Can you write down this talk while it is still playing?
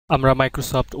আমরা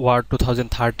Microsoft word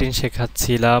 2013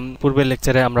 শেখাচ্ছিলাম। পূর্বের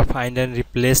লেকচারে আমরা ফাইন্ড অ্যান্ড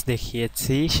রিপ্লেস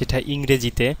দেখিয়েছি, সেটা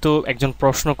ইংরেজিতে। তো একজন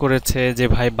প্রশ্ন করেছে যে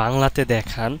ভাই বাংলাতে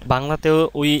দেখান। বাংলাতেও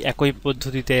ওই একই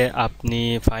পদ্ধতিতে আপনি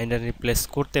ফাইন্ড অ্যান্ড রিপ্লেস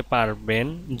করতে পারবেন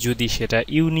যদি সেটা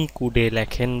ইউনিকোডে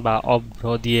লেখেন বা অভ্র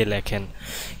দিয়ে লেখেন।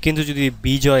 কিন্তু যদি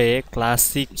বিজয়ে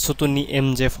ক্লাসিক সুতুনি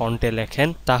এমজে ফন্টে লেখেন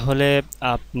তাহলে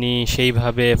আপনি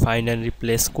সেইভাবে ফাইন্ড অ্যান্ড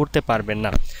রিপ্লেস করতে পারবেন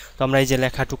না। তো আমরা এই যে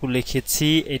লেখাটুকু লিখেছি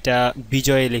এটা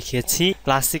বিজয়ে লিখেছি।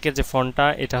 ক্লাসিকের যে ফন্টটা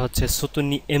এটা হচ্ছে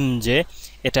সুতুনি এমজে,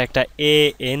 এটা একটা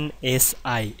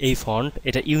ANSI এই ফন্ট,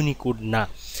 এটা ইউনিকোড না।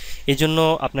 এই জন্য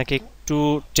আপনাকে একটু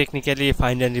টেকনিক্যালি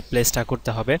ফাইন্ড অ্যান্ড রিপ্লেসটা করতে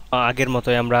হবে। আগের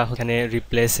মতোই আমরা ওখানে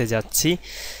রিপ্লেসে যাচ্ছি।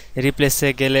 রিপ্লেসে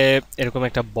গেলে এরকম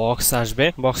একটা বক্স আসবে।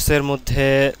 বক্সের মধ্যে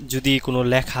যদি কোনো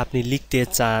লেখা আপনি লিখতে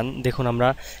চান, দেখুন আমরা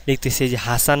লিখতেছি যে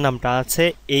হাসান নামটা আছে,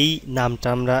 এই নামটা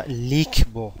আমরা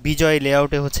লিখব। বিজয়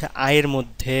লেআউটে হচ্ছে আয়ের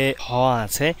মধ্যে হ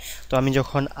আছে, তো আমি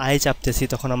যখন আই চাপতেছি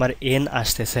তখন আমার এন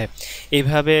আসতেছে।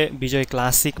 এইভাবে বিজয়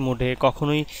ক্লাসিক মোডে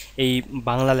কখনোই এই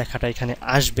বাংলা লেখাটা এখানে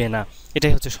আসবে না,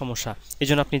 এটাই হচ্ছে সমস্যা। এই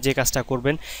জন্য আপনি যে কাজটা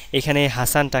করবেন, এখানে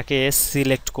হাসানটাকে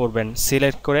সিলেক্ট করবেন,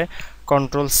 সিলেক্ট করে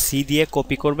Ctrl+C দিয়ে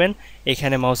কপি করবেন,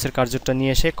 এখানে মাউসের কার্যটা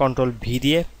নিয়ে এসে Ctrl+V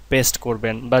দিয়ে পেস্ট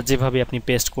করবেন, বা যেভাবে আপনি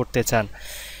পেস্ট করতে চান।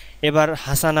 এবার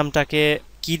হাসান নামটাকে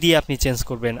কি দিয়ে আপনি চেঞ্জ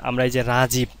করবেন? আমরা এই যে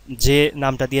রাজীব, যে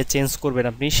নামটা দিয়ে চেঞ্জ করবেন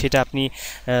আপনি, সেটা আপনি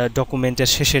ডকুমেন্টের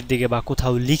শেষের দিকে বা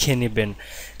কোথাও লিখে নেবেন।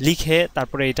 লিখে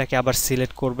তারপরে এটাকে আবার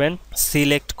সিলেক্ট করবেন,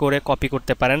 সিলেক্ট করে কপি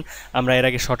করতে পারেন। আমরা এর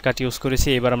আগে শর্টকাট ইউজ করেছি,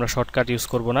 এবার আমরা শর্টকাট ইউজ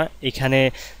করব না। এখানে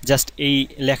জাস্ট এই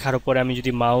লেখার উপরে আমি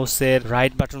যদি মাউসের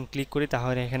রাইট বাটন ক্লিক করি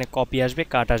তাহলে এখানে কপি আসবে,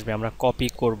 কাট আসবে, আমরা কপি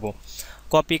করব।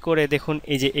 কপি করে দেখুন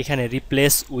এই যে এখানে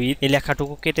রিপ্লেস উইথ, এই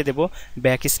লেখাটুকু কেটে দেব,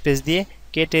 ব্যাক স্পেস দিয়ে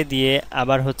কেটে দিয়ে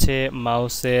আবার হচ্ছে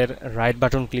মাউসের রাইট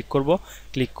বাটন ক্লিক করব,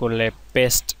 ক্লিক করলে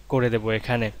পেস্ট করে দেব।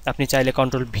 এখানে আপনি চাইলে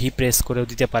Ctrl+V প্রেস করেও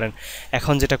দিতে পারেন।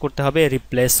 এখন যেটা করতে হবে,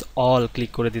 রিপ্লেস অল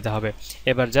ক্লিক করে দিতে হবে।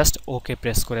 এবার জাস্ট ওকে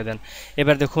প্রেস করে দেন।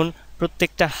 এবার দেখুন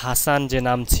প্রত্যেকটা হাসান যে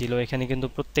নাম ছিল এখানে কিন্তু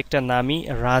প্রত্যেকটা নামই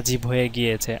রাজীব হয়ে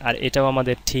গিয়েছে, আর এটাও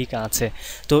আমাদের ঠিক আছে।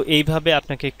 তো এইভাবে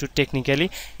আপনাকে একটু টেকনিক্যালি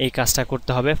এই কাজটা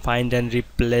করতে হবে, ফাইন্ড অ্যান্ড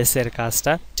রিপ্লেসের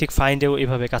কাজটা। ঠিক ফাইন্ডেও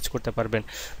এইভাবে কাজ করতে পারবেন।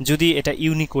 যদি এটা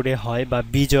ইউনিকোডে হয় বা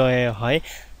বিজয়ে হয়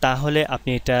তাহলে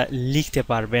আপনি এটা লিখতে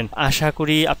পারবেন। আশা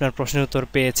করি আপনার প্রশ্নের উত্তর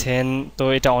পেয়েছেন। তো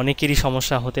এটা অনেকেরই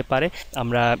সমস্যা হতে পারে,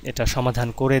 আমরা এটা সমাধান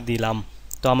করে দিলাম।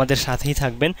 তো আমাদের সাথেই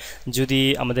থাকবেন। যদি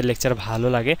আমাদের লেকচার ভালো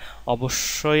লাগে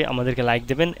অবশ্যই আমাদেরকে লাইক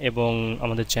দেবেন এবং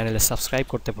আমাদের চ্যানেলে সাবস্ক্রাইব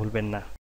করতে ভুলবেন না।